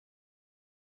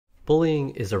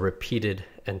Bullying is a repeated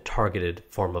and targeted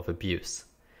form of abuse.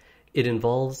 It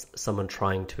involves someone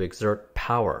trying to exert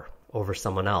power over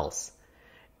someone else,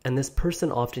 and this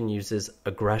person often uses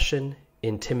aggression,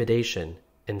 intimidation,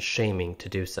 and shaming to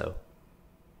do so.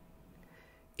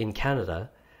 In Canada,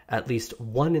 at least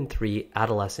 1 in 3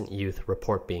 adolescent youth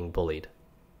report being bullied.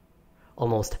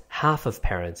 Almost half of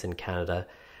parents in Canada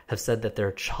have said that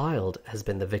their child has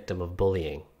been the victim of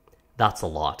bullying. That's a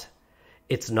lot.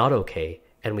 It's not okay,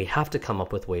 and we have to come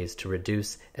up with ways to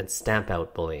reduce and stamp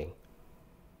out bullying.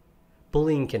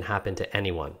 Bullying can happen to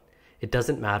anyone. It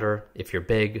doesn't matter if you're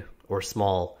big or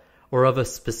small, or of a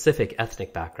specific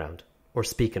ethnic background, or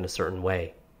speak in a certain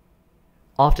way.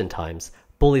 Oftentimes,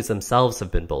 bullies themselves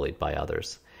have been bullied by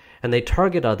others, and they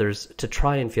target others to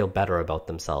try and feel better about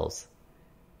themselves.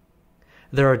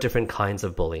 There are different kinds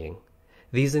of bullying.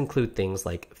 These include things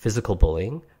like physical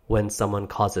bullying, when someone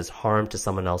causes harm to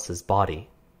someone else's body.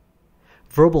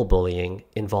 Verbal bullying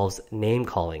involves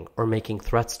name-calling or making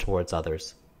threats towards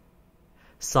others.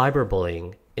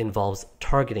 Cyberbullying involves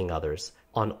targeting others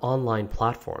on online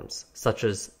platforms such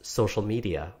as social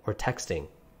media or texting.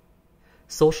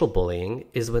 Social bullying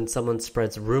is when someone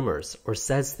spreads rumors or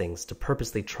says things to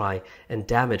purposely try and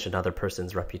damage another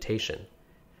person's reputation.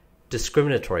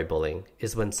 Discriminatory bullying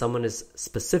is when someone is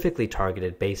specifically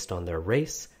targeted based on their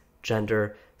race,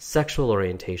 gender, sexual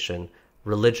orientation,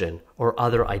 religion, or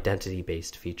other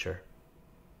identity-based feature.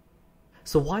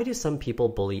 So why do some people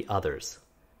bully others?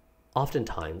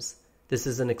 Oftentimes, this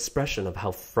is an expression of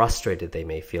how frustrated they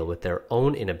may feel with their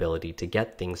own inability to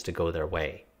get things to go their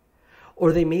way.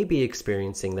 Or they may be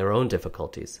experiencing their own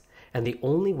difficulties, and the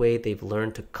only way they've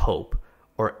learned to cope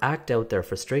or act out their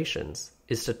frustrations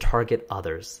is to target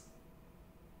others.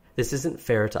 This isn't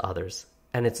fair to others,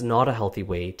 and it's not a healthy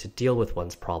way to deal with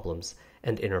one's problems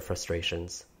and inner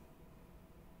frustrations.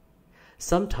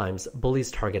 Sometimes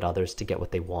bullies target others to get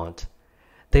what they want.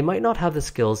 They might not have the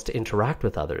skills to interact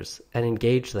with others and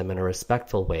engage them in a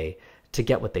respectful way to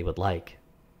get what they would like.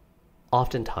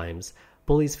 Oftentimes,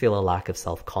 bullies feel a lack of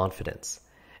self-confidence,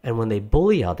 and when they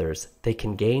bully others, they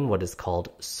can gain what is called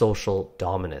social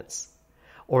dominance,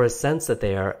 or a sense that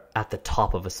they are at the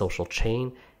top of a social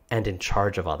chain and in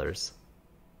charge of others.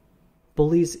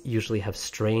 Bullies usually have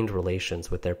strained relations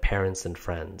with their parents and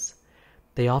friends.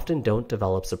 They often don't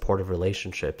develop supportive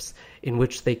relationships in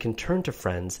which they can turn to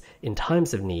friends in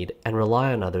times of need and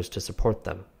rely on others to support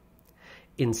them.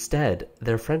 Instead,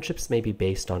 their friendships may be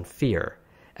based on fear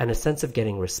and a sense of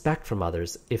getting respect from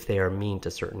others if they are mean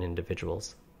to certain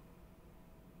individuals.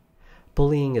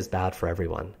 Bullying is bad for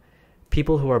everyone.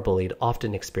 People who are bullied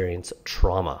often experience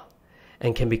trauma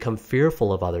and can become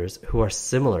fearful of others who are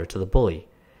similar to the bully,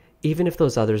 even if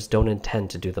those others don't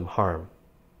intend to do them harm.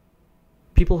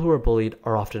 People who are bullied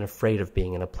are often afraid of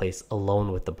being in a place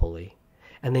alone with the bully,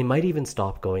 and they might even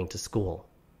stop going to school.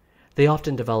 They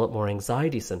often develop more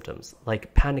anxiety symptoms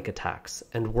like panic attacks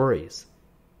and worries.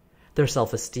 Their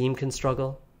self-esteem can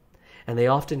struggle, and they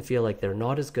often feel like they're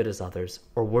not as good as others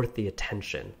or worth the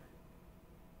attention.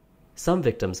 Some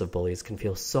victims of bullies can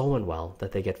feel so unwell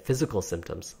that they get physical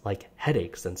symptoms like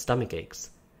headaches and stomach aches.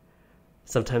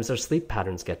 Sometimes their sleep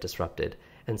patterns get disrupted,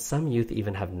 and some youth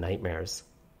even have nightmares.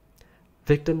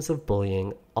 Victims of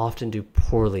bullying often do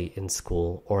poorly in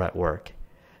school or at work.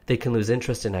 They can lose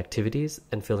interest in activities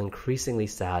and feel increasingly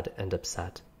sad and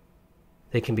upset.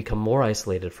 They can become more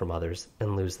isolated from others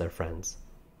and lose their friends.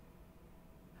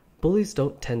 Bullies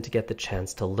don't tend to get the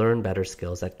chance to learn better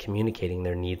skills at communicating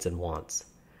their needs and wants.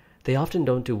 They often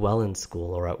don't do well in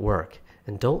school or at work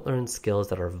and don't learn skills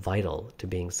that are vital to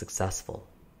being successful.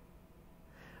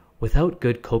 Without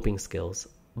good coping skills,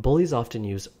 bullies often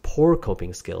use poor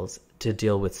coping skills to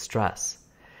deal with stress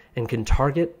and can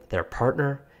target their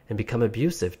partner and become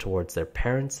abusive towards their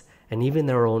parents and even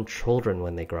their own children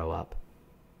when they grow up.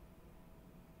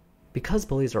 Because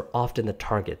bullies are often the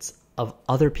targets of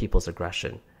other people's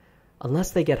aggression,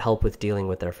 unless they get help with dealing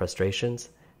with their frustrations,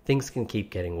 things can keep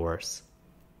getting worse.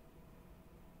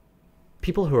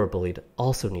 People who are bullied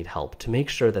also need help to make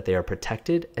sure that they are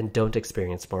protected and don't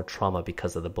experience more trauma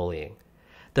because of the bullying.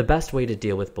 The best way to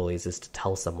deal with bullies is to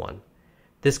tell someone.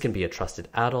 This can be a trusted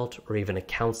adult or even a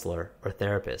counselor or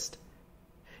therapist.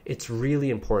 It's really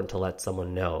important to let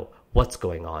someone know what's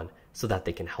going on so that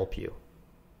they can help you.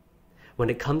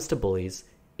 When it comes to bullies,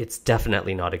 it's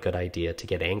definitely not a good idea to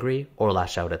get angry or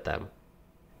lash out at them.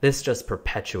 This just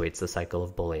perpetuates the cycle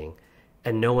of bullying,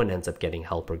 and no one ends up getting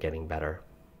help or getting better.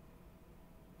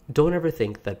 Don't ever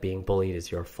think that being bullied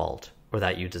is your fault or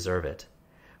that you deserve it.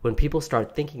 When people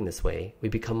start thinking this way, we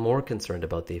become more concerned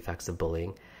about the effects of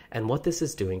bullying and what this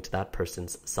is doing to that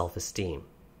person's self-esteem.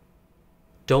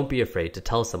 don't be afraid to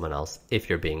tell someone else if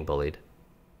you're being bullied.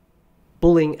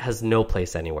 Bullying has no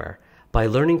place anywhere. By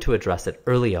learning to address it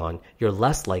early on, you're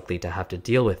less likely to have to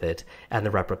deal with it and the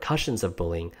repercussions of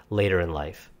bullying later in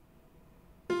life.